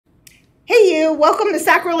you. Welcome to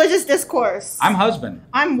Sacrilegious Discourse. I'm husband.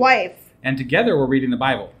 I'm wife. And together we're reading the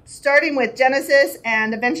Bible. Starting with Genesis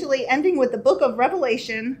and eventually ending with the book of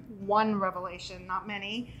Revelation. One revelation, not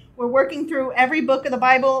many. We're working through every book of the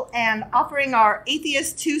Bible and offering our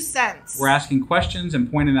atheist 2 cents. We're asking questions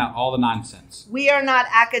and pointing out all the nonsense. We are not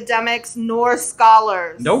academics nor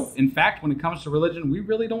scholars. Nope. In fact, when it comes to religion, we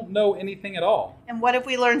really don't know anything at all. And what have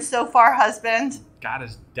we learned so far, husband? God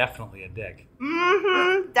is definitely a dick.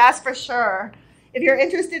 That's for sure. If you're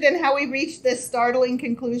interested in how we reached this startling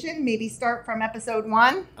conclusion, maybe start from episode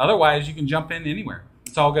 1. Otherwise, you can jump in anywhere.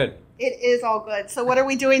 It's all good. It is all good. So what are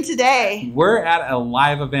we doing today? We're at a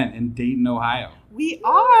live event in Dayton, Ohio. We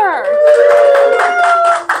are.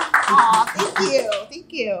 Aw, thank you.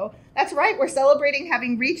 Thank you. That's right. We're celebrating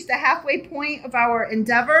having reached the halfway point of our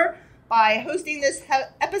endeavor by hosting this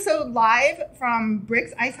episode live from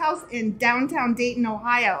Brick's Ice House in downtown Dayton,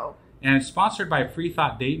 Ohio. And it's sponsored by Free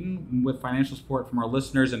Thought Dayton with financial support from our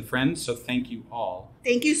listeners and friends. So thank you all.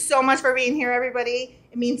 Thank you so much for being here, everybody.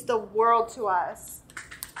 It means the world to us.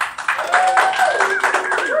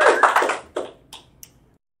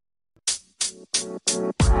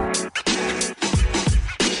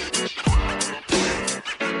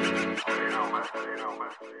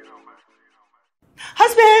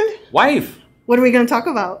 Husband! Wife! What are we going to talk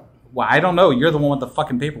about? Well, I don't know. You're the one with the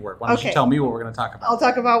fucking paperwork. Why don't Okay. you tell me what we're going to talk about? I'll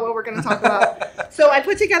talk about what we're going to talk about. So I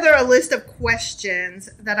put together a list of questions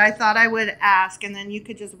that I thought I would ask, and then you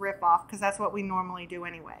could just rip off, because that's what we normally do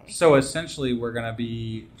anyway. So essentially, we're going to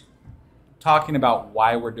be talking about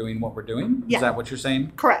why we're doing what we're doing? Yeah. Is that what you're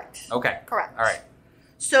saying? Correct. Okay. Correct. All right.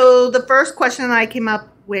 So the first question that I came up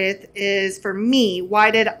with is, for me, why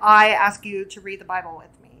did I ask you to read the Bible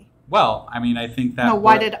with me? Well, I mean, I think that... No,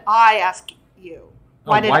 why did I ask you?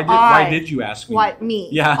 Why did you ask me? Why me?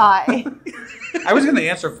 Yeah. I. I was going to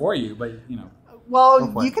answer for you, but, you know.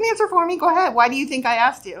 Well, you can answer for me. Go ahead. Why do you think I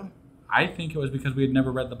asked you? I think it was because we had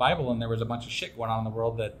never read the Bible and there was a bunch of shit going on in the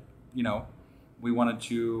world that, you know, we wanted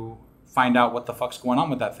to find out what the fuck's going on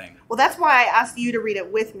with that thing. Well, that's why I asked you to read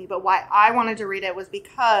it with me. But why I wanted to read it was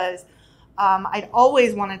because I'd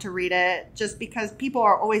always wanted to read it, just because people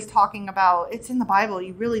are always talking about, it's in the Bible.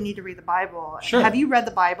 You really need to read the Bible. Sure. Have you read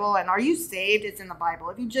the Bible? And are you saved? It's in the Bible.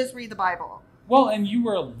 If you just read the Bible. Well, and you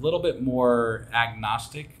were a little bit more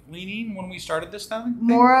agnostic leaning when we started this thing.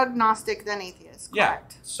 More agnostic than atheist.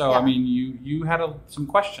 Correct. Yeah. So, Yeah. I mean, you had some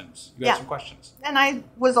questions. You had some questions. And I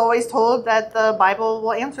was always told that the Bible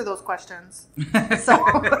will answer those questions. So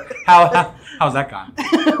How's that gone?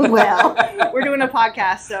 Well, we're doing a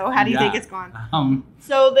podcast, so how do you think it's gone?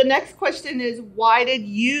 So the next question is, why did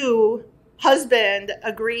you, husband,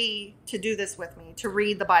 agree to do this with me, to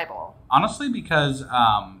read the Bible? Honestly, because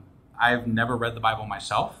I've never read the Bible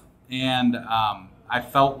myself, and I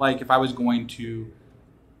felt like if I was going to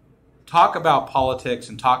talk about politics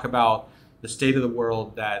and talk about the state of the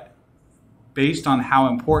world, that based on how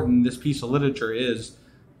important this piece of literature is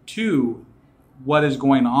to what is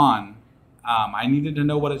going on, I needed to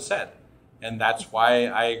know what it said. And that's why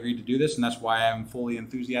I agreed to do this, and that's why I'm fully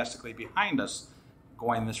enthusiastically behind us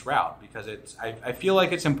going this route, because I feel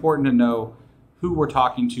like it's important to know who we're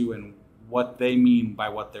talking to and what they mean by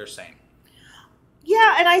what they're saying.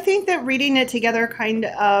 Yeah, and I think that reading it together kind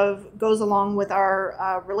of goes along with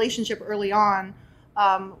our relationship early on.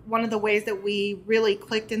 One of the ways that we really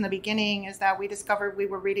clicked in the beginning is that we discovered we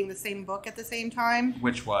were reading the same book at the same time.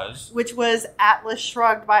 Which was? Which was Atlas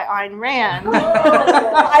Shrugged by Ayn Rand.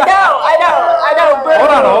 I know. But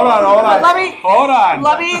Hold on.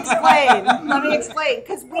 Let me explain.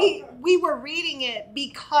 Because we were reading it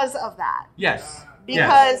because of that. Yes.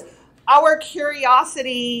 Because our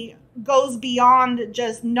curiosity goes beyond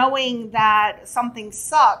just knowing that something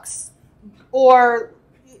sucks, or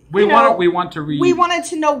we want to read. We wanted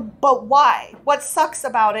to know, but why? What sucks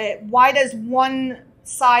about it? Why does one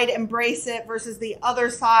side embrace it versus the other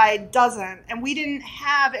side doesn't? And we didn't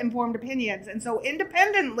have informed opinions, and so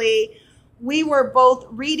independently, we were both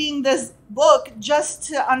reading this book just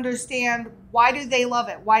to understand, why do they love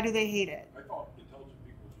it? Why do they hate it? I thought intelligent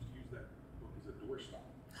people just use that book as a doorstop.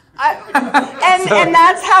 And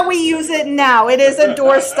that's how we use it now. It is a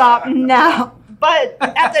doorstop now. But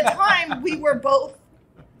at the time, we were both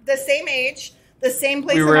the same age, the same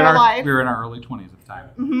place in our life. We were in our early 20s at the time.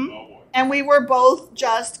 Mm-hmm. Oh, boy. And we were both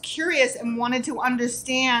just curious and wanted to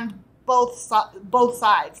understand both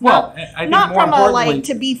sides. Well, I think not more from importantly,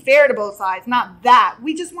 to be fair to both sides. Not that.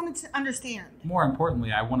 We just wanted to understand. More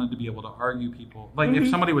importantly, I wanted to be able to argue people. Like, if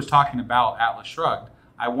somebody was talking about Atlas Shrugged,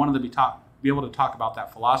 I wanted to be able to talk about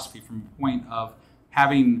that philosophy from a point of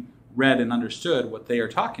having read and understood what they are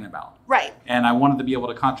talking about. Right. And I wanted to be able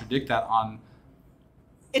to contradict that on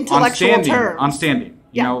intellectual terms. On standing.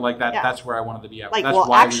 You Yeah. know, like that. Yeah. That's where I wanted to be at. Like, That's well,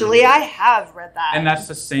 why actually, I have read that. and that's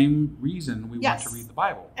the same reason we want Yes. to read the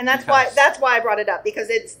Bible. And that's why I brought it up, because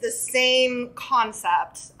it's the same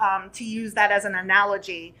concept. To use that as an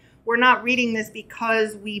analogy, we're not reading this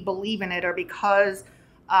because we believe in it or because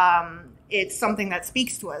it's something that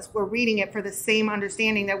speaks to us. We're reading it for the same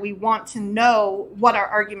understanding that we want to know what our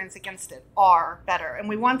arguments against it are better, and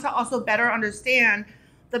we want to also better understand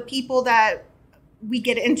the people that we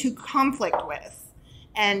get into conflict with.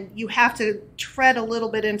 And you have to tread a little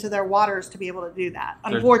bit into their waters to be able to do that,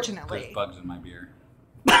 unfortunately. There's bugs in my beer.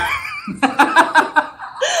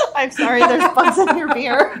 I'm sorry, there's bugs in your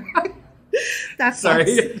beer. That's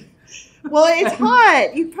Sorry. Well, it's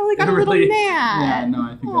hot. You probably got a little gnat. Yeah, no,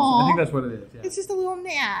 I think that's what it is. Yeah. It's just a little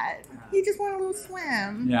gnat. You just want a little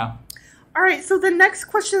swim. Yeah. All right, so the next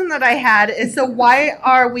question that I had is, so why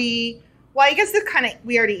are we, well, I guess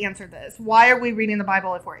we already answered this. Why are we reading the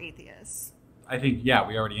Bible if we're atheists? I think, yeah,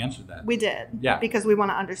 we already answered that. We did. Yeah. Because we want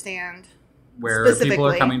to understand where people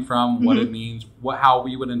are coming from, what it means, how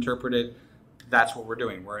we would interpret it. That's what we're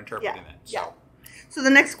doing. We're interpreting it. So. Yeah. So the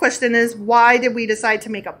next question is, why did we decide to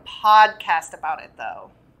make a podcast about it,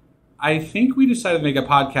 though? I think we decided to make a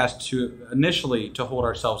podcast initially to hold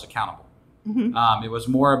ourselves accountable. Mm-hmm. It was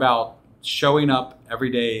more about showing up every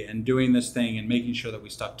day and doing this thing and making sure that we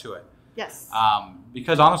stuck to it. Yes.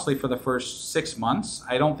 Because honestly, for the first 6 months,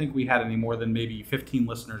 I don't think we had any more than maybe 15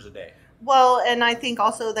 listeners a day. Well, and I think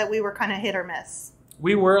also that we were kind of hit or miss.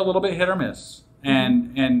 We were a little bit hit or miss.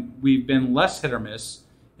 And we've been less hit or miss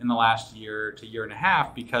in the last year to year and a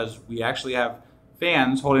half because we actually have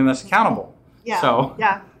fans holding us accountable. Yeah. So.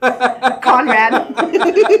 Yeah. Conrad.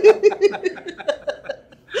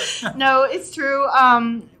 No, it's true.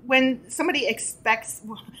 When somebody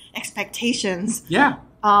expectations. Yeah.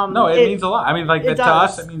 No, it means a lot. I mean, like to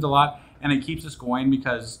us, it means a lot, and it keeps us going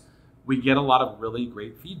because we get a lot of really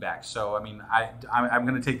great feedback. So, I mean, I'm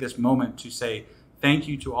going to take this moment to say thank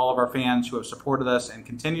you to all of our fans who have supported us and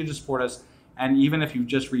continue to support us. And even if you've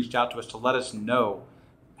just reached out to us to let us know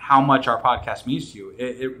how much our podcast means to you,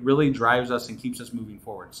 it really drives us and keeps us moving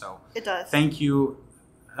forward. So it does. Thank you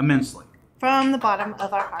immensely. From the bottom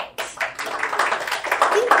of our hearts.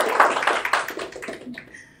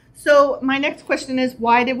 So my next question is,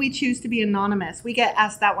 why did we choose to be anonymous? We get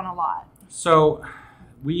asked that one a lot. So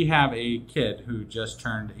we have a kid who just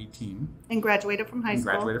turned 18. And graduated from high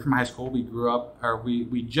school. We grew up, or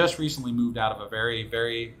we just recently moved out of a very,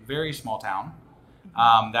 very, very small town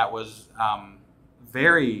that was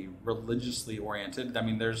very religiously oriented. I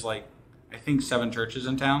mean, there's I think 7 churches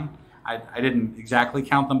in town. I didn't exactly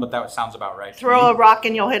count them, but that sounds about right. Throw a rock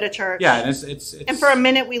and you'll hit a church. Yeah, and it's and for a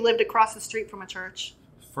minute we lived across the street from a church.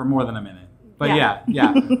 For more than a minute. But yeah.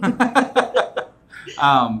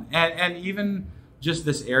 And even just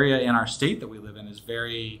this area in our state that we live in is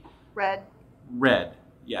very... Red,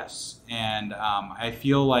 yes. And I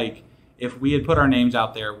feel like if we had put our names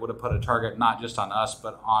out there, it would have put a target not just on us,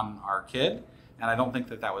 but on our kid. And I don't think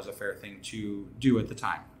that was a fair thing to do at the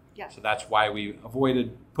time. Yeah. So that's why we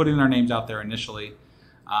avoided putting our names out there initially.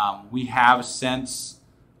 We have since,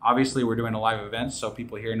 obviously we're doing a live event, so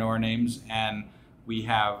people here know our names, and we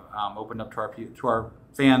have opened up to our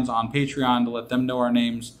fans on Patreon to let them know our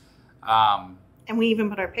names. And we even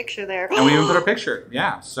put our picture there.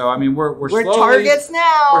 Yeah. So I mean, we're slowly, targets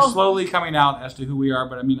now. We're slowly coming out as to who we are,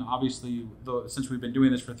 but I mean, obviously, since we've been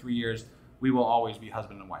doing this for 3 years, we will always be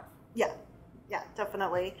husband and wife. Yeah,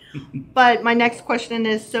 definitely. But my next question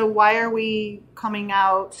is, so why are we coming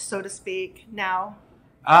out, so to speak, now?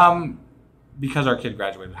 Because our kid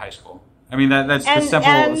graduated high school. I mean, that's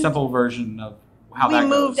the simple version of how that goes.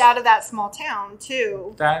 We moved out of that small town,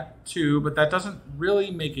 too. That, too, but that doesn't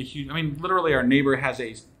really make a huge... I mean, literally, our neighbor has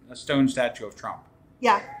a stone statue of Trump.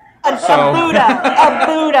 Yeah. A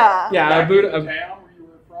Buddha. Yeah, a Buddha. Town where you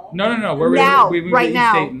were from? No. We moved to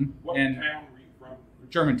East Dayton. What town were you from?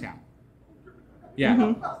 Germantown. Yeah.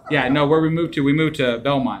 Mm-hmm. Yeah, no, where we moved to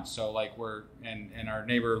Belmont. So and our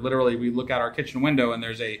neighbor, literally, we look out our kitchen window and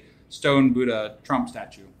there's a stone Buddha Trump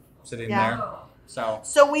statue sitting there.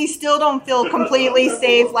 So we still don't feel completely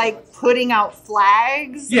safe, putting out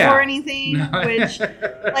flags or anything, which,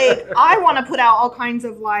 I want to put out all kinds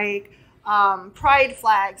of, pride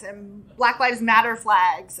flags and Black Lives Matter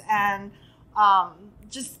flags and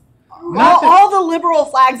just all the liberal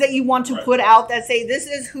flags that you want to put out that say, this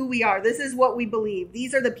is who we are, this is what we believe,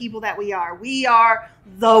 these are the people that we are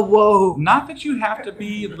the woke. Not that you have to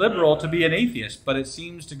be liberal to be an atheist, but it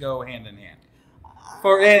seems to go hand in hand.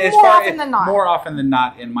 More often than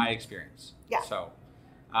not, in my experience. Yeah. So,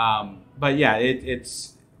 but yeah,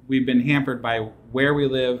 we've been hampered by where we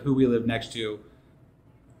live, who we live next to,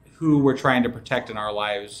 who we're trying to protect in our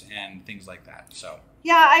lives and things like that. So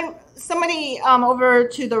yeah, somebody over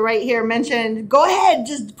to the right here mentioned, go ahead,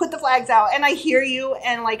 just put the flags out. And I hear you,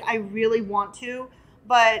 and like I really want to,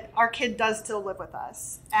 but our kid does still live with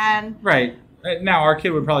us. And right now, our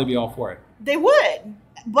kid would probably be all for it. They would,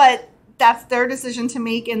 but that's their decision to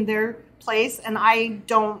make in their place, and I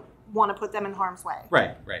don't want to put them in harm's way.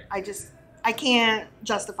 Right. I can't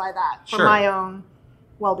justify that for Sure. my own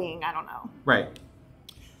well-being. I don't know. Right.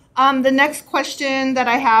 The next question that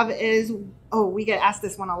I have is, we get asked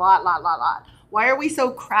this one a lot. Why are we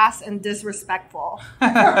so crass and disrespectful?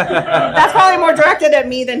 That's probably more directed at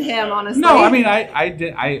me than him, honestly. No, I mean,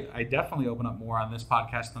 I definitely open up more on this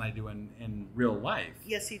podcast than I do in real life.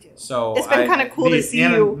 Yes, you do. So it's been kind of cool to see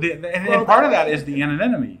you. And part of that is the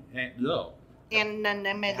anonymity.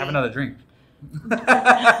 Anonymity. Have another drink.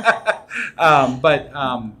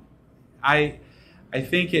 I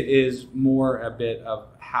think it is more a bit of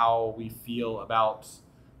how we feel about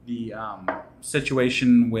the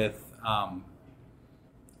situation with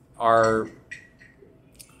our.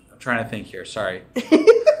 I'm trying to think here. Sorry.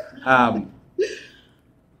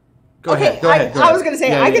 Go ahead. I was going to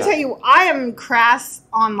say, I can tell you, I am crass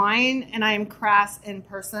online, and I am crass in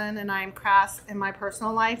person, and I am crass in my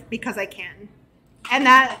personal life because I can. And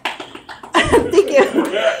that, thank you.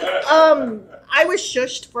 I was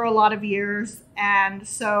shushed for a lot of years, and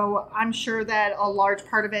so I'm sure that a large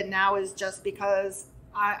part of it now is just because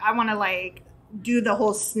I want to like do the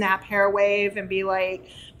whole snap hair wave and be like,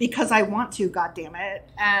 because I want to, God damn it.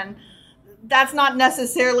 And that's not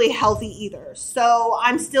necessarily healthy either. So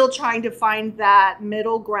I'm still trying to find that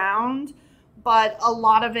middle ground, but a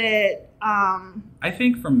lot of it. I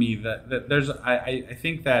think for me that there's I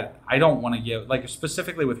think that I don't want to give, like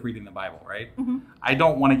specifically with reading the Bible, right? Mm-hmm. I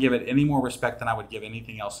don't want to give it any more respect than I would give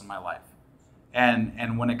anything else in my life.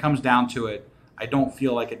 And when it comes down to it, I don't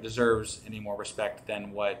feel like it deserves any more respect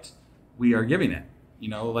than what we are giving it. You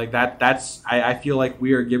know, like I feel like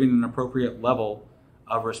we are giving an appropriate level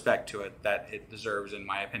of respect to it that it deserves, in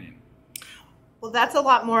my opinion. Well, that's a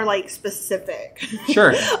lot more like specific.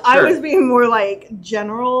 Sure. I was being more like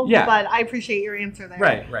general, yeah. But I appreciate your answer there.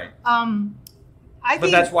 Right. But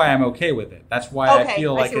that's why I'm okay with it. That's why I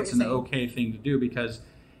feel like it's an okay thing to do, because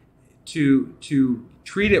to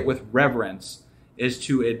treat it with reverence is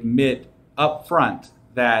to admit up front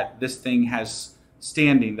that this thing has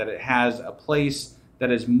standing, that it has a place that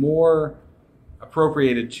is more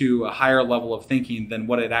appropriated to a higher level of thinking than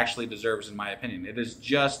what it actually deserves, in my opinion. It is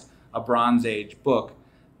just a Bronze Age book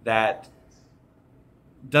that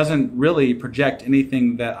doesn't really project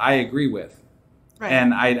anything that I agree with. Right.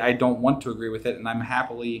 And I don't want to agree with it, and I'm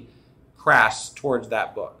happily crass towards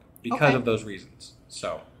that book because of those reasons.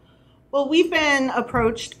 So, well, we've been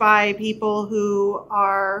approached by people who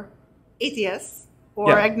are atheists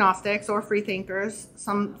or agnostics or free thinkers,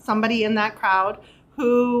 somebody in that crowd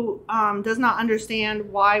who does not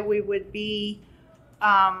understand why we would be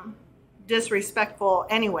disrespectful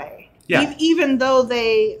anyway. Yeah. Even though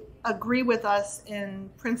they agree with us in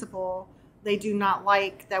principle, they do not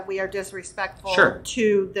like that we are disrespectful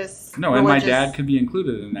to this religious... and my dad could be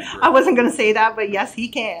included in that group. I wasn't going to say that, but yes, he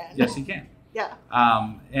can. Yes, he can. Yeah.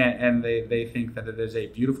 And they think that it is a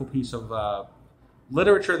beautiful piece of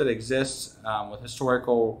literature that exists with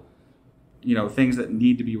historical, things that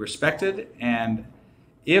need to be respected. And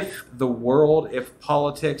if the world, if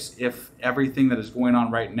politics, if everything that is going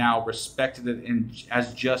on right now respected it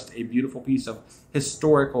as just a beautiful piece of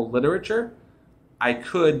historical literature, I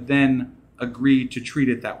could then agree to treat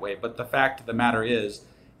it that way. But the fact of the matter is,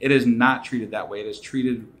 it is not treated that way. It is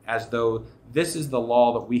treated as though this is the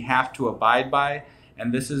law that we have to abide by,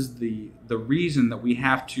 and this is the reason that we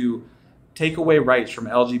have to take away rights from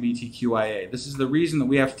LGBTQIA. This is the reason that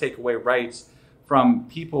we have to take away rights from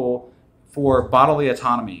people for bodily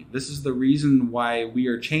autonomy. This is the reason why we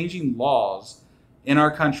are changing laws in our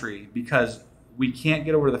country, because we can't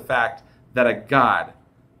get over the fact that a God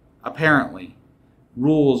apparently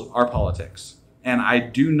rules our politics. And I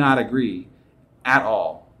do not agree at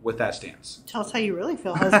all with that stance. Tell us how you really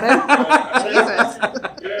feel, husband. Jesus.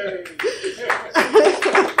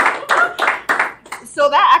 So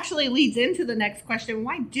that actually leads into the next question.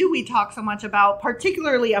 Why do we talk so much about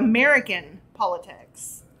particularly American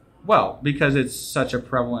politics? Well, because it's such a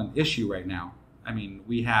prevalent issue right now. I mean,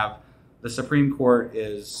 we have the Supreme Court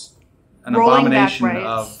is an abomination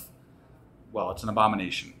of, it's an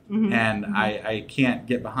abomination. Mm-hmm. And mm-hmm. I can't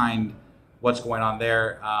get behind what's going on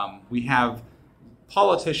there. We have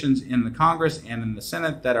politicians in the Congress and in the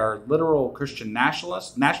Senate that are literal Christian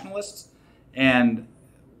nationalists, and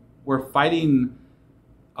we're fighting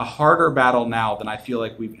a harder battle now than I feel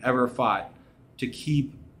like we've ever fought to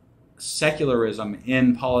keep secularism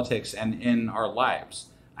in politics and in our lives.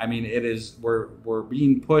 I mean, it is we're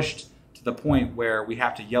being pushed to the point where we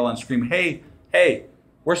have to yell and scream, hey,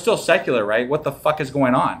 we're still secular, right? What the fuck is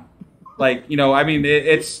going on? Like, I mean,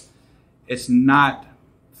 it's not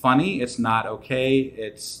funny. It's not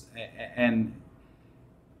okay. And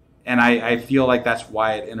I feel like that's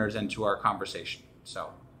why it enters into our conversation. So,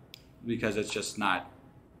 because it's just not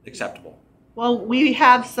acceptable. Well, we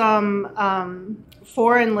have some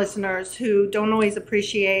foreign listeners who don't always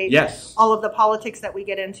appreciate all of the politics that we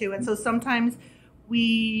get into. And so sometimes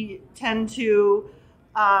we tend to,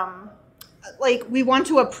 we want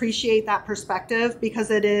to appreciate that perspective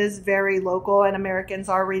because it is very local, and Americans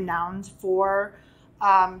are renowned for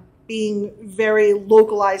being very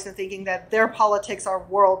localized and thinking that their politics are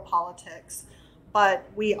world politics. But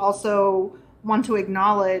we also want to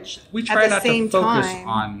acknowledge we try at the not same to focus time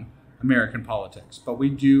on American politics, but we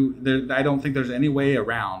do. I don't think there's any way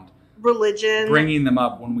around religion bringing them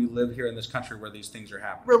up when we live here in this country where these things are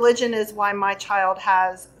happening. Religion is why my child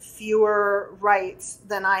has fewer rights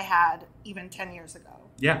than I had even 10 years ago.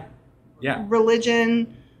 Yeah.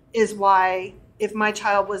 Religion is why if my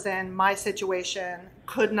child was in my situation,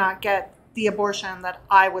 could not get the abortion that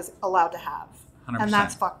I was allowed to have. 100%. And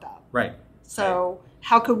that's fucked up. Right. So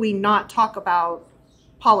how could we not talk about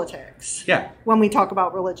politics when we talk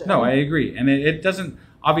about religion? No, I agree. And it doesn't,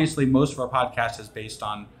 obviously most of our podcast is based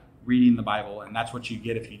on reading the Bible, and that's what you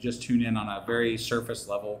get if you just tune in on a very surface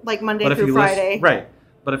level. Like Monday through Friday. Right.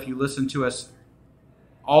 But if you listen to us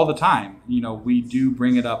all the time, we do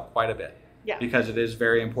bring it up quite a bit. Yeah. Because it is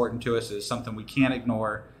very important to us. It is something we can't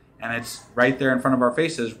ignore. And it's right there in front of our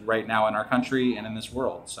faces right now in our country and in this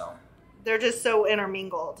world. So they're just so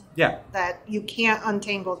intermingled. Yeah. That you can't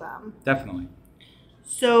untangle them. Definitely.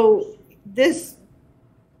 So this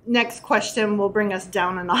next question will bring us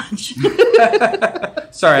down a notch.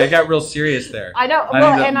 Sorry, I got real serious there. I know.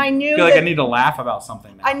 I knew. I feel like I need to laugh about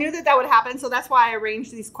something now. I knew that would happen, so that's why I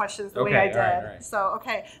arranged these questions the way I did. All right. So,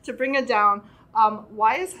 to bring it down,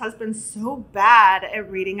 why is husband so bad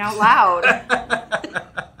at reading out loud?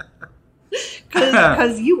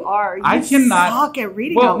 Because you are. I cannot suck at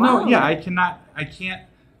reading out loud. No, yeah, I cannot. I can't.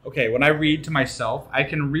 Okay, when I read to myself, I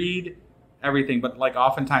can read everything, but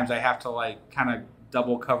oftentimes I have to kind of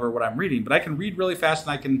double cover what I'm reading. But I can read really fast,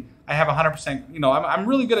 and I have 100%. I'm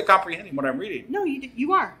really good at comprehending what I'm reading. No,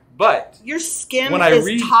 you are. But your skim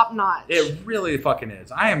is top notch. It really fucking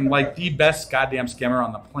is. I am the best goddamn skimmer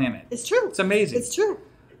on the planet. It's true. It's amazing. It's true.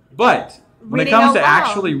 But when it comes to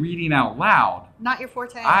actually reading out loud, not your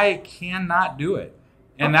forte. I cannot do it.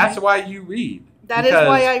 And that's why you read. That is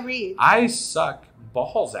why I read. I suck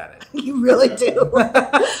balls at it. You really do.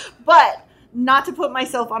 But not to put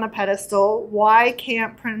myself on a pedestal, why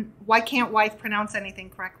can't wife pronounce anything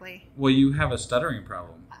correctly? Well, you have a stuttering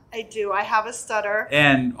problem. I do. I have a stutter.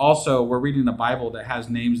 And also, we're reading a Bible that has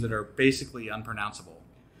names that are basically unpronounceable.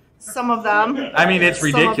 Some of them. I mean, it's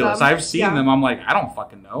ridiculous. I've seen them. I'm like, I don't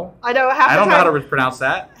fucking know. I know. I don't know how to pronounce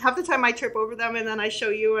that. Half the time I trip over them and then I show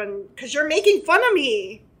you, and because you're making fun of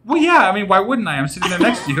me. Well, yeah. I mean, why wouldn't I? I'm sitting there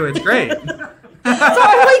next to you. It's great. So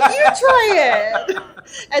I'm like, you try it.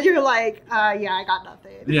 And you're like, yeah, I got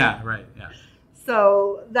nothing. Yeah, right. Yeah.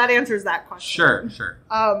 So that answers that question. Sure.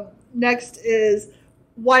 Next is,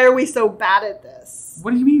 why are we so bad at this?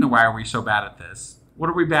 What do you mean, why are we so bad at this?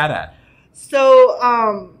 What are we bad at?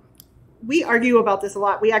 So, we argue about this a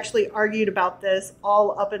lot. We actually argued about this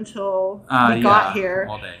all up until we got here.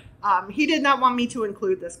 All day. He did not want me to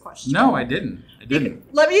include this question. No, I didn't.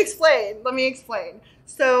 Let me explain.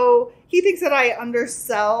 So he thinks that I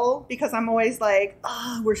undersell because I'm always like,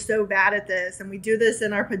 oh, we're so bad at this. And we do this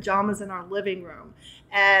in our pajamas in our living room.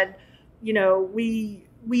 And,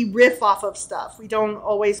 we riff off of stuff. We don't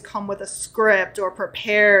always come with a script or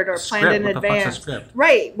prepared or planned in advance. The fuck's a script?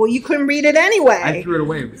 Right. Well, you couldn't read it anyway. I threw it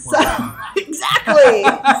away before. So,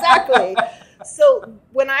 exactly. So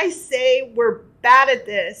when I say we're bad at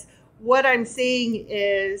this, what I'm saying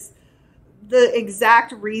is the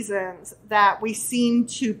exact reasons that we seem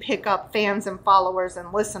to pick up fans and followers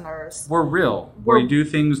and listeners. We're real. We do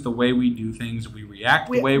things the way we do things. We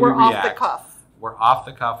react the way we react. We're off the cuff. We're off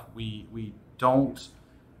the cuff. We don't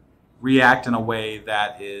react in a way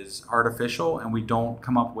that is artificial, and we don't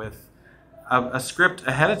come up with a script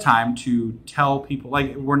ahead of time to tell people,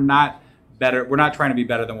 we're not better. We're not trying to be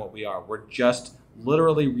better than what we are. We're just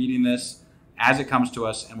literally reading this as it comes to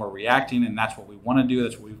us, and we're reacting, and that's what we want to do.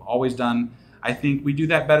 That's what we've always done. I think we do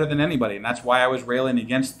that better than anybody, and that's why I was railing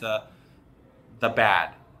against the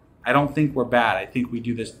bad. I don't think we're bad. I think we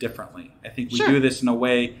do this differently. I think we do this in a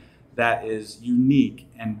way that is unique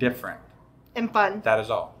and different. And fun. That is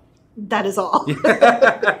all. That is all.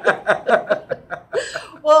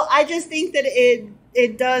 Well, I just think that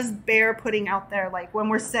it does bear putting out there, like when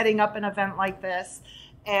we're setting up an event like this,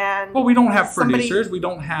 and well, we don't have producers, we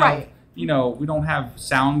don't have right. we don't have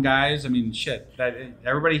sound guys. I mean, shit, that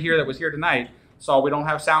everybody here that was here tonight saw we don't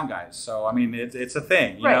have sound guys. So I mean, it's a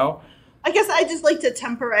thing, you know. I guess I just like to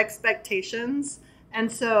temper expectations,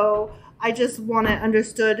 and so I just want it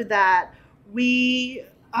understood that we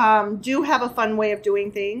do have a fun way of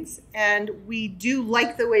doing things, and we do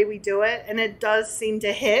like the way we do it, and it does seem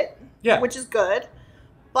to hit, which is good.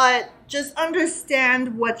 But just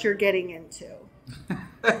understand what you're getting into.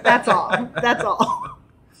 That's all. That's all.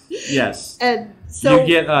 Yes. And so you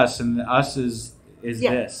get us, and the us is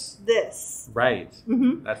this. This. Right.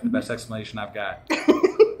 Mm-hmm. That's the best explanation I've got.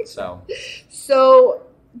 So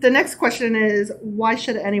the next question is, why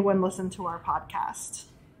should anyone listen to our podcast?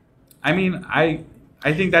 I mean, I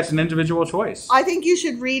think that's an individual choice. I think you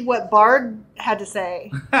should read what Bard had to say.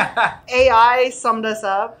 AI summed us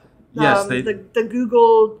up. Yes, the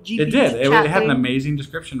Google GPT. It did. It had thing. an amazing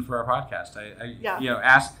description for our podcast.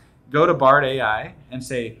 Go to Bard AI and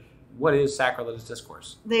say, what is sacrilegious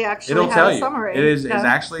discourse? They actually It'll have tell a you. summary. It is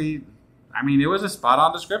actually, I mean, it was a spot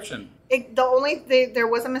on description. There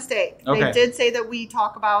was a mistake. Okay. They did say that we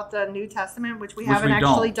talk about the New Testament, which we haven't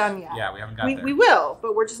actually done yet. Yeah, we haven't got there. We will,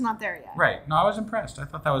 but we're just not there yet. Right. No, I was impressed. I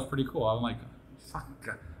thought that was pretty cool. I'm like, fuck.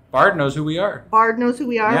 Bard knows who we are. Bard knows who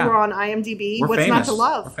we are. Yeah. We're on IMDb. We're What's famous. not to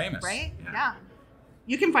love? We're famous. Right? Yeah.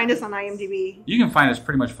 You can find us on IMDb. You can find us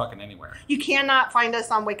pretty much fucking anywhere. You cannot find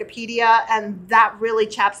us on Wikipedia, and that really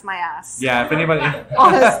chaps my ass. Yeah, if anybody...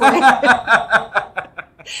 Honestly.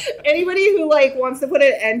 Anybody who wants to put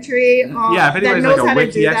an entry on if anybody's that knows how a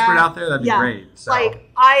wiki to do expert that, out there, that'd be great. So.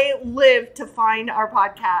 I live to find our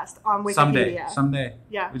podcast on Wikipedia. Someday.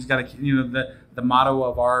 Yeah. We just got to, the motto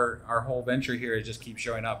of our whole venture here is just keep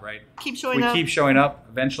showing up, right? Keep showing up. We keep showing up.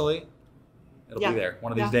 Eventually, it'll be there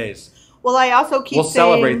one of these days. Well, I also keep We'll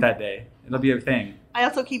celebrate that day. It'll be a thing. I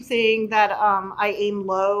also keep saying that I aim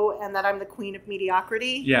low and that I'm the queen of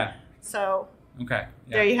mediocrity. Yeah. So. Okay.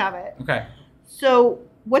 Yeah. There you have it. Okay. So,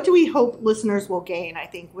 what do we hope listeners will gain, I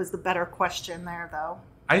think, was the better question there, though.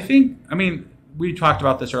 We talked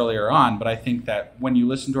about this earlier on, but I think that when you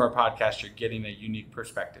listen to our podcast, you're getting a unique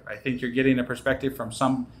perspective. I think you're getting a perspective from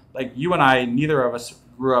some, like you and I, neither of us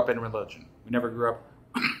grew up in religion. We never grew up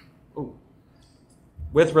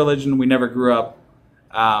with religion. We never grew up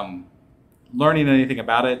learning anything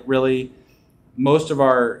about it, really. Most of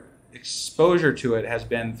our exposure to it has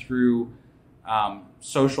been through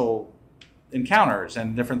social encounters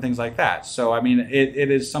and different things like that. So, it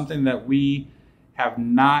is something that we have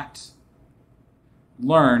not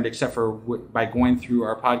learned except for by going through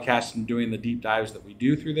our podcast and doing the deep dives that we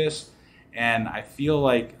do through this. And I feel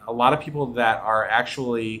like a lot of people that are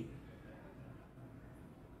actually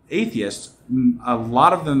atheists, a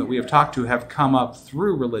lot of them that we have talked to have come up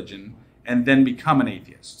through religion and then become an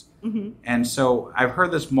atheist. Mm-hmm. And so I've heard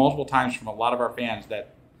this multiple times from a lot of our fans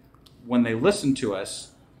that when they listen to us,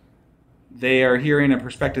 they are hearing a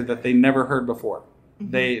perspective that they never heard before. Mm-hmm.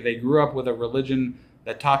 They grew up with a religion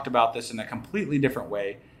that talked about this in a completely different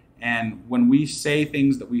way. And when we say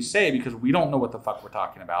things that we say because we don't know what the fuck we're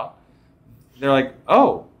talking about, they're like,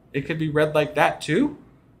 oh, it could be read like that too?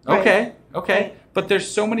 Okay. Right. But there's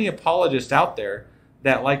so many apologists out there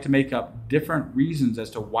that like to make up different reasons as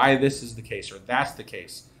to why this is the case or that's the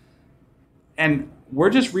case. And we're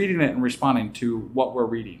just reading it and responding to what we're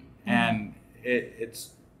reading. Mm-hmm. And it's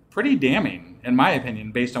pretty damning, in my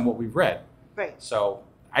opinion, based on what we've read. Right. So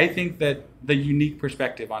I think that the unique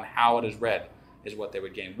perspective on how it is read is what they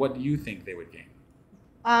would gain. What do you think they would gain?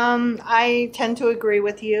 I tend to agree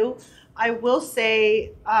with you. I will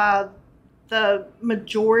say the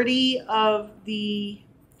majority of the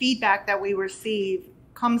feedback that we receive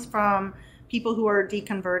comes from people who are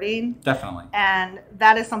deconverting. Definitely. And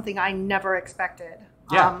that is something I never expected.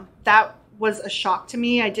 Yeah. That was a shock to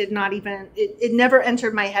me. I did not even, it never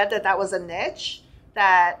entered my head that was a niche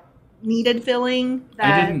that needed filling.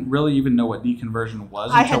 I didn't really even know what deconversion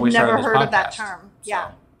was until we started this podcast. I had never heard of that term.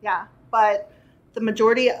 Yeah. But the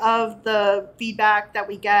majority of the feedback that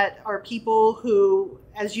we get are people who,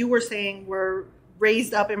 as you were saying, were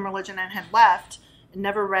raised up in religion and had left and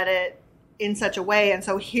never read it in such a way. And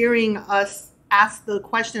so hearing us ask the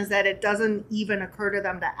questions that it doesn't even occur to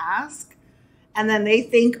them to ask, and then they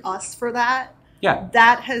thank us for that. Yeah.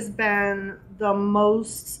 That has been the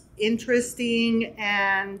most interesting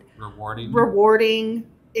and rewarding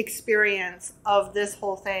experience of this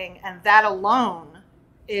whole thing. And that alone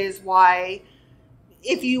is why,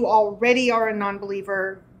 if you already are a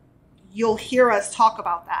non-believer, you'll hear us talk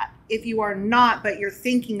about that. If you are not, but you're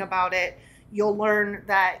thinking about it, you'll learn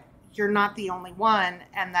that you're not the only one,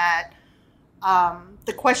 and that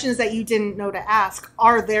the questions that you didn't know to ask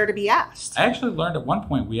are there to be asked. I actually learned at one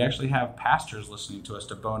point we actually have pastors listening to us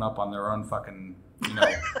to bone up on their own fucking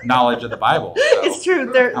knowledge of the Bible. So it's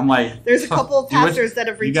true. I'm like, there's a couple of pastors that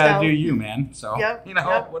have reached out. You gotta do you, man. So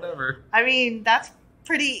whatever. I mean, that's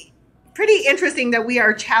pretty interesting that we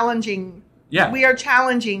are challenging. Yeah. We are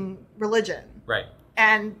challenging religion. Right.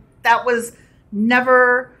 And that was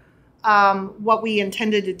never what we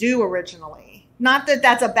intended to do originally. Not that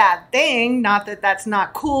that's a bad thing, not that that's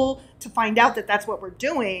not cool to find out that that's what we're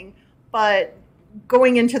doing, but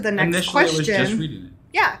going into the next Initially, question. It was just reading it.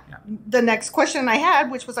 Yeah. The next question I had,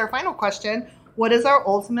 which was our final question, what is our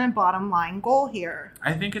ultimate bottom line goal here?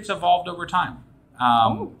 I think it's evolved over time.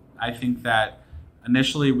 I think that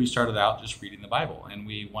initially we started out just reading the Bible, and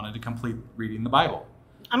we wanted to complete reading the Bible.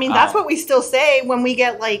 I mean, that's what we still say when we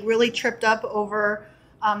get like really tripped up over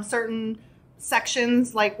certain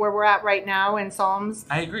sections, like where we're at right now in Psalms.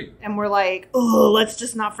 I agree. And we're like, oh, let's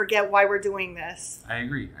just not forget why we're doing this. I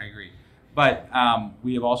agree. But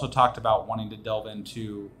we have also talked about wanting to delve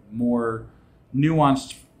into more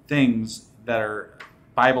nuanced things that are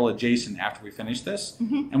Bible adjacent after we finish this.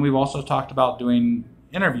 Mm-hmm. And we've also talked about doing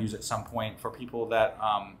interviews at some point for people that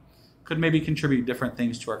could maybe contribute different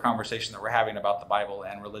things to our conversation that we're having about the Bible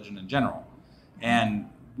and religion in general. And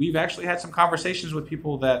we've actually had some conversations with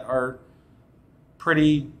people that are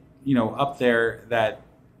pretty, up there that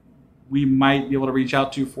we might be able to reach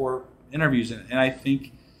out to for interviews. And I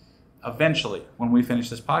think eventually, when we finish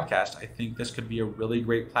this podcast, I think this could be a really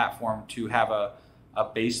great platform to have a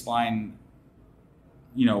baseline,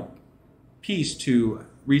 piece to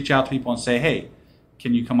reach out to people and say, hey,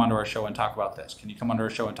 can you come onto our show and talk about this? Can you come onto our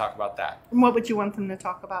show and talk about that? And what would you want them to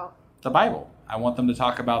talk about? The Bible. I want them to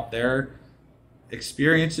talk about their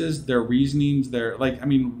experiences, their reasonings,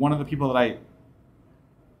 one of the people that I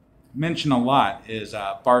mention a lot is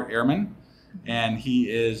Bart Ehrman, and he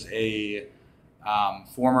is a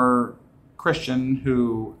former Christian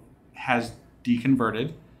who has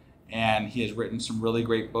deconverted, and he has written some really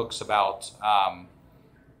great books about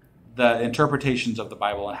the interpretations of the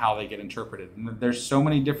Bible and how they get interpreted. And there's so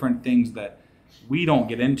many different things that we don't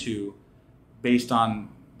get into based on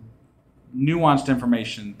nuanced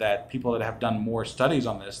information that people that have done more studies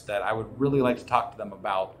on this that I would really like to talk to them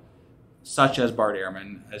about, such as Bart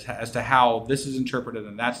Ehrman, as to how this is interpreted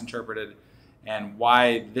and that's interpreted, and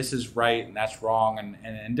why this is right and that's wrong,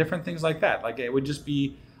 and different things like that. Like, it would just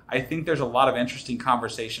be, I think there's a lot of interesting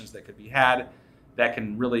conversations that could be had that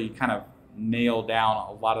can really kind of nail down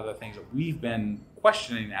a lot of the things that we've been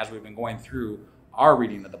questioning as we've been going through our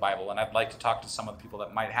reading of the Bible. And I'd like to talk to some of the people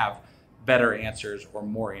that might have better answers or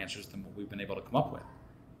more answers than what we've been able to come up with.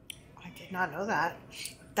 I did not know that.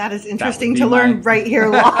 That is interesting to learn right here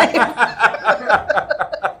live.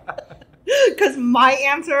 Because my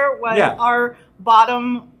answer was our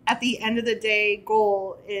bottom, at the end of the day,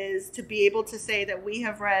 goal is to be able to say that we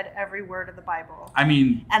have read every word of the Bible. I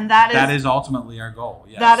mean, and that is ultimately our goal.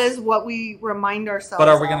 Yes. That is what we remind ourselves. But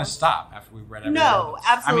are we going to stop after we've read every word? No,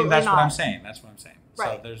 absolutely not. That's what I'm saying.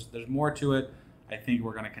 Right. So there's more to it. I think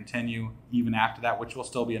we're going to continue even after that, which will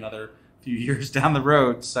still be another few years down the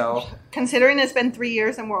road. So considering it's been 3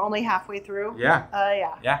 years and we're only halfway through.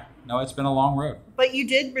 Yeah. No, it's been a long road. But you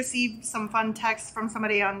did receive some fun texts from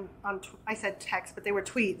somebody on I said text, but they were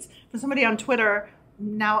tweets from somebody on Twitter,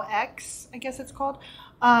 now X, I guess it's called,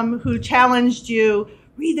 who challenged you,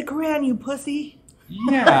 read the Quran, you pussy.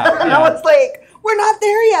 Yeah. And I was like, we're not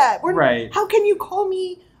there yet. Right. How can you call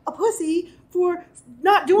me a pussy for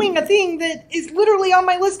not doing a thing that is literally on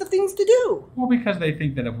my list of things to do? Well, because they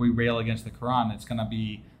think that if we rail against the Quran, it's going to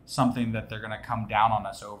be something that they're going to come down on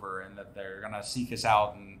us over, and that they're going to seek us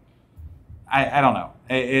out. And I don't know.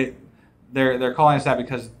 They're calling us that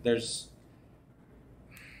because there's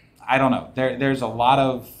a lot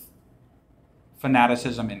of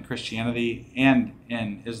fanaticism in Christianity and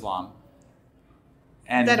in Islam,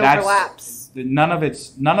 and that overlaps. None of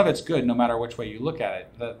it's good, no matter which way you look at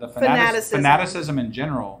it. The fanaticism in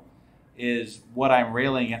general is what I'm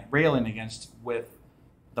railing against with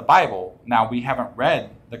the Bible. Now, we haven't read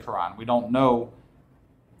the Quran. We don't know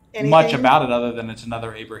much about it other than it's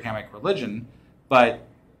another Abrahamic religion. But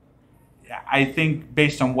I think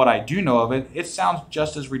based on what I do know of it, it sounds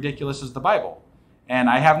just as ridiculous as the Bible. And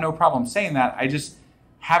I have no problem saying that. I just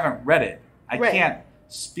haven't read it. I can't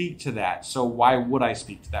speak to that. So why would I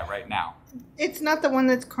speak to that right now? It's not the one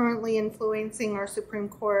that's currently influencing our Supreme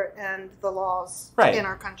Court and the laws in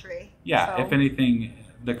our country. Yeah, so. If anything,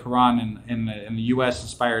 the Quran in the U.S.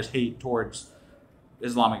 inspires hate towards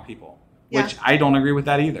Islamic people, which I don't agree with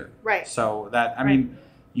that either. Right. So that, I mean,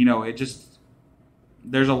 it just,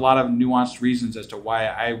 there's a lot of nuanced reasons as to why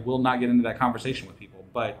I will not get into that conversation with people,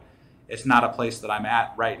 but it's not a place that I'm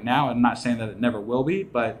at right now. I'm not saying that it never will be,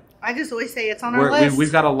 but I just always say it's on our list.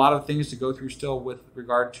 We've got a lot of things to go through still with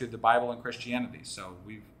regard to the Bible and Christianity. So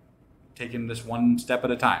we've taken this one step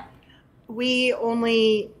at a time. We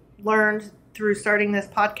only learned through starting this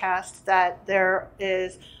podcast that there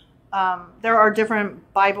are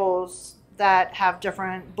different Bibles that have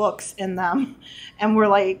different books in them, and we're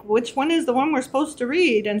like, which one is the one we're supposed to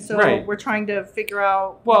read? And so we're trying to figure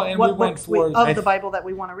out what books of the Bible that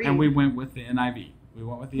we want to read. And we went with the NIV. We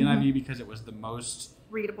went with the NIV because it was the most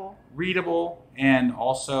readable, and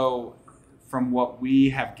also from what we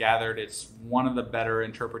have gathered, it's one of the better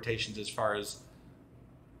interpretations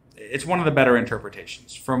it's one of the better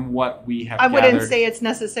interpretations from what we have gathered. I wouldn't say it's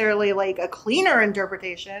necessarily like a cleaner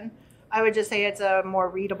interpretation. I would just say it's a more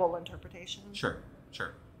readable interpretation. Sure.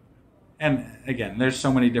 And again, there's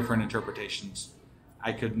so many different interpretations.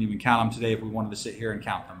 I couldn't even count them today if we wanted to sit here and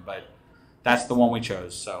count them, but that's the one we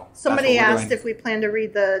chose. So somebody asked if we plan to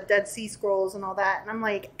read the Dead Sea Scrolls and all that, and I'm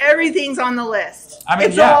like, everything's on the list. I mean,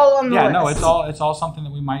 it's all on the list. No, it's all something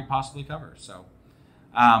that we might possibly cover. So,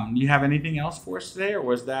 you have anything else for us today, or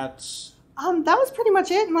was that? That was pretty much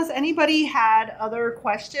it, unless anybody had other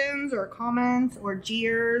questions or comments or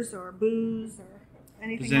jeers or boos or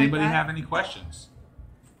anything. Does anybody have any questions?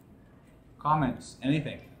 Comments?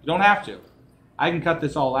 Anything? You don't have to. I can cut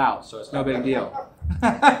this all out, so it's no big deal.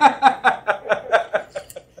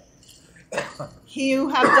 You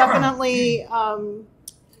have definitely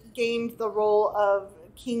gained the role of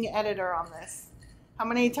king editor on this. How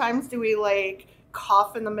many times do we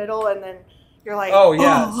cough in the middle and then you're like, oh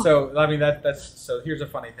yeah. Oh. So I mean that's so. Here's a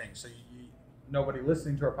funny thing. So nobody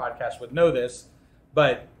listening to our podcast would know this,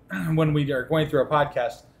 but when we are going through our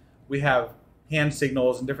podcast, we have hand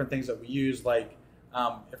signals and different things that we use. Like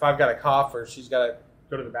if I've got a cough or she's got to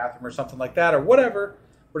go to the bathroom or something like that or whatever,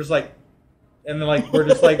 we're just like, and then we're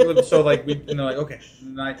just like, so and they're like, okay.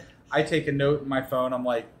 And then I take a note in my phone. I'm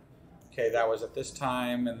like, okay, that was at this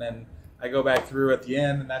time, and then I go back through at the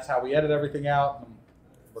end, and that's how we edit everything out.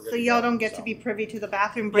 So y'all don't get to be privy to the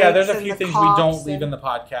bathroom breaks. Yeah, there's a few things we don't leave in the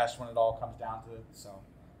podcast when it all comes down to it. So,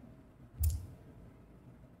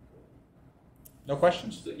 no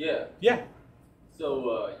questions? So, yeah. Yeah.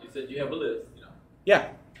 So you said you have a list, Yeah.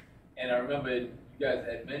 And I remember you guys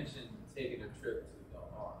had mentioned taking a trip to the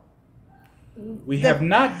Ark. We have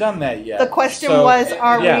not done that yet. The question was,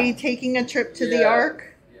 are we taking a trip to the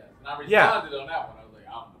Ark? Yeah. And I responded on that one. I was like,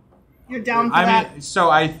 you're down for that? So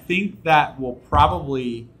I think that will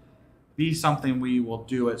probably be something we will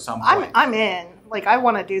do at some point. I'm in. I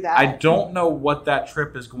want to do that. I don't know what that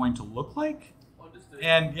trip is going to look like.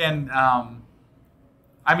 And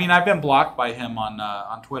I mean, I've been blocked by him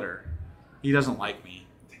on Twitter. He doesn't like me.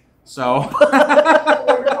 So,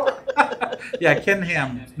 yeah, Ken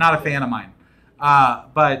Ham, not a fan of mine.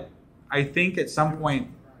 But I think at some point,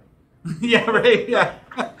 yeah, right, yeah.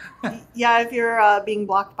 Yeah, if you're being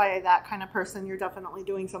blocked by that kind of person, you're definitely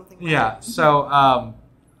doing something right. Yeah, so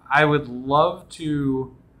I would love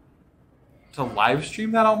to live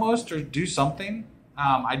stream that almost or do something.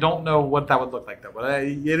 I don't know what that would look like, though, but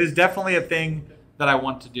it is definitely a thing that I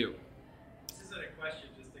want to do. This isn't a question,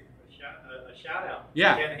 just a shout out to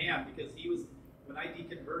Ken Ham, because he was, when I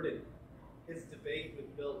deconverted, his debate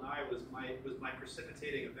with Bill Nye was my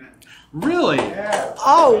precipitating event. Really? Yeah.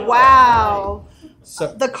 Oh, wow.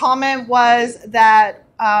 So the comment was that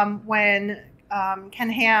when Ken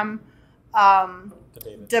Ham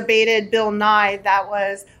debated Bill Nye, that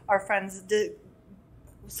was our friend's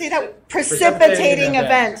precipitating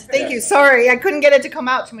event. Thank you. Sorry, I couldn't get it to come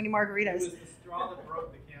out. Too many margaritas. It was the straw that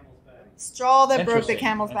broke the camel's back. Straw that broke the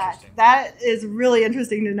camel's back. That is really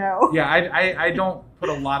interesting to know. Yeah, I don't put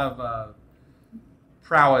a lot of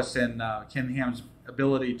prowess in Ken Ham's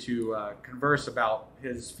ability to converse about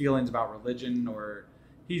his feelings about religion, or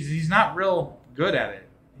he's not real good at it.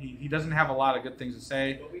 He doesn't have a lot of good things to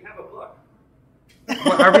say. But we have a book.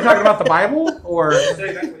 What, are we talking about the Bible or? That's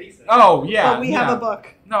what he said. Oh yeah, we have a book.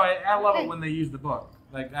 No, I love it when they use the book.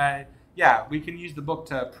 We can use the book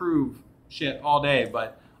to prove shit all day,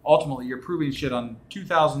 but ultimately you're proving shit on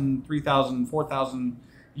 2,000, 3,000, 4,000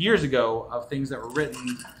 years ago of things that were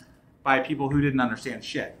written by people who didn't understand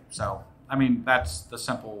shit. So, I mean, that's the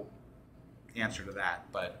simple answer to that.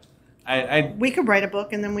 But we could write a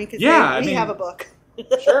book and then we could say we have a book.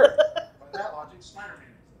 Sure. By that logic, Spider-Man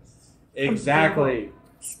exists. Exactly.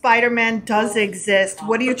 Spider-Man does exist.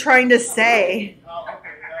 What are you trying to say? Oh, okay.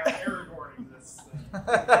 Aragorn exists.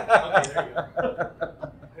 Okay, there you go.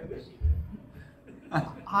 I wish he did.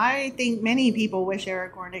 I think many people wish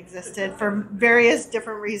Aragorn existed for various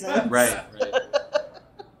different reasons. Right.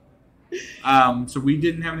 So we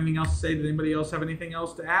didn't have anything else to say. Did anybody else have anything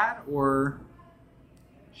else to add, or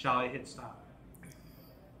shall I hit stop?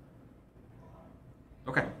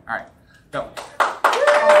 Okay. All right. Go.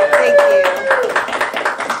 Thank you.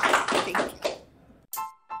 Thank you.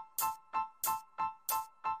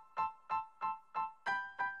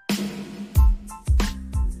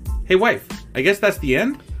 Hey, wife. I guess that's the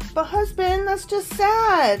end? But husband, that's just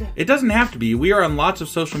sad. It doesn't have to be. We are on lots of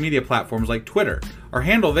social media platforms like Twitter. Our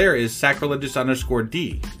handle there is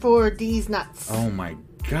sacrilegious_D. For D's nuts. Oh my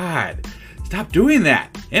God. Stop doing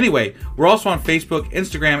that. Anyway, we're also on Facebook,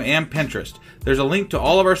 Instagram, and Pinterest. There's a link to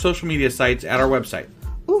all of our social media sites at our website.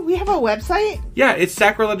 Ooh, we have a website? Yeah, it's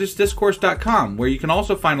sacrilegiousdiscourse.com, where you can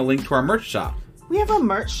also find a link to our merch shop. We have a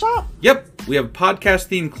merch shop? Yep, we have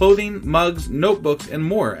podcast-themed clothing, mugs, notebooks, and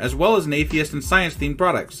more, as well as an atheist and science-themed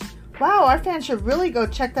products. Wow, our fans should really go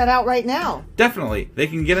check that out right now. Definitely. They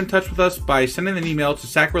can get in touch with us by sending an email to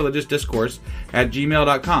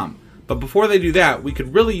sacrilegiousdiscourse@gmail.com. But before they do that, we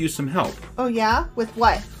could really use some help. Oh yeah? With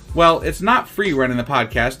what? Well, it's not free running the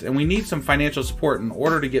podcast, and we need some financial support in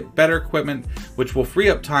order to get better equipment, which will free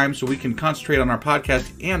up time so we can concentrate on our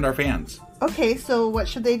podcast and our fans. Okay, so what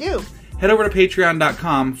should they do? Head over to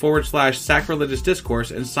patreon.com/sacrilegious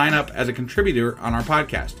discourse and sign up as a contributor on our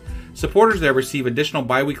podcast. Supporters there receive additional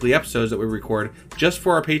bi-weekly episodes that we record just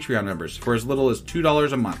for our Patreon members for as little as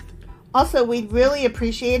 $2 a month. Also, we'd really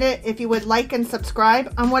appreciate it if you would like and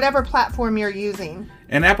subscribe on whatever platform you're using.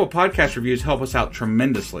 And Apple Podcast reviews help us out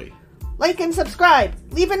tremendously. Like and subscribe,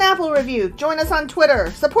 leave an Apple review, join us on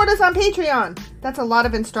Twitter, support us on Patreon. That's a lot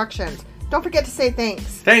of instructions. Don't forget to say thanks.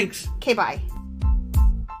 Thanks. Okay, bye.